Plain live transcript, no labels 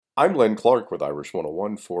I'm Len Clark with Irish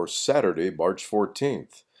 101 for Saturday, March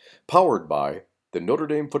 14th, powered by the Notre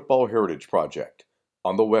Dame Football Heritage Project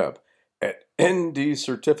on the web at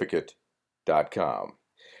ndcertificate.com.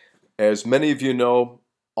 As many of you know,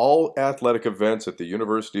 all athletic events at the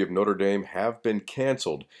University of Notre Dame have been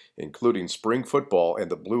canceled, including spring football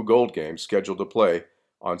and the Blue Gold game scheduled to play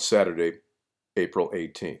on Saturday, April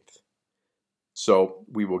 18th. So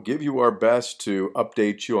we will give you our best to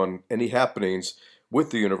update you on any happenings with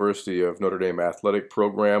the University of Notre Dame athletic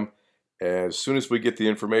program. As soon as we get the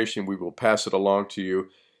information, we will pass it along to you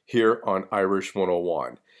here on Irish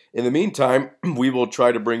 101. In the meantime, we will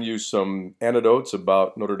try to bring you some anecdotes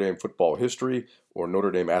about Notre Dame football history or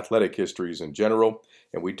Notre Dame athletic histories in general.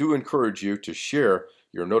 And we do encourage you to share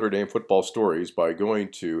your Notre Dame football stories by going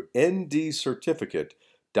to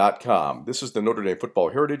ndcertificate.com. This is the Notre Dame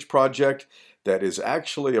Football Heritage Project. That is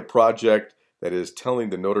actually a project that is telling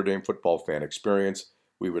the Notre Dame football fan experience.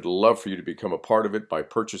 We would love for you to become a part of it by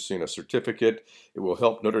purchasing a certificate. It will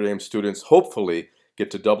help Notre Dame students hopefully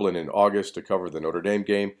get to Dublin in August to cover the Notre Dame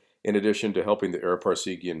game, in addition to helping the Air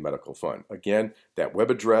Parsegian Medical Fund. Again, that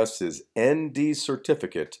web address is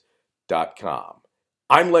ndcertificate.com.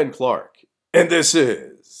 I'm Len Clark, and this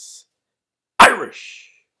is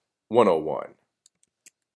Irish 101.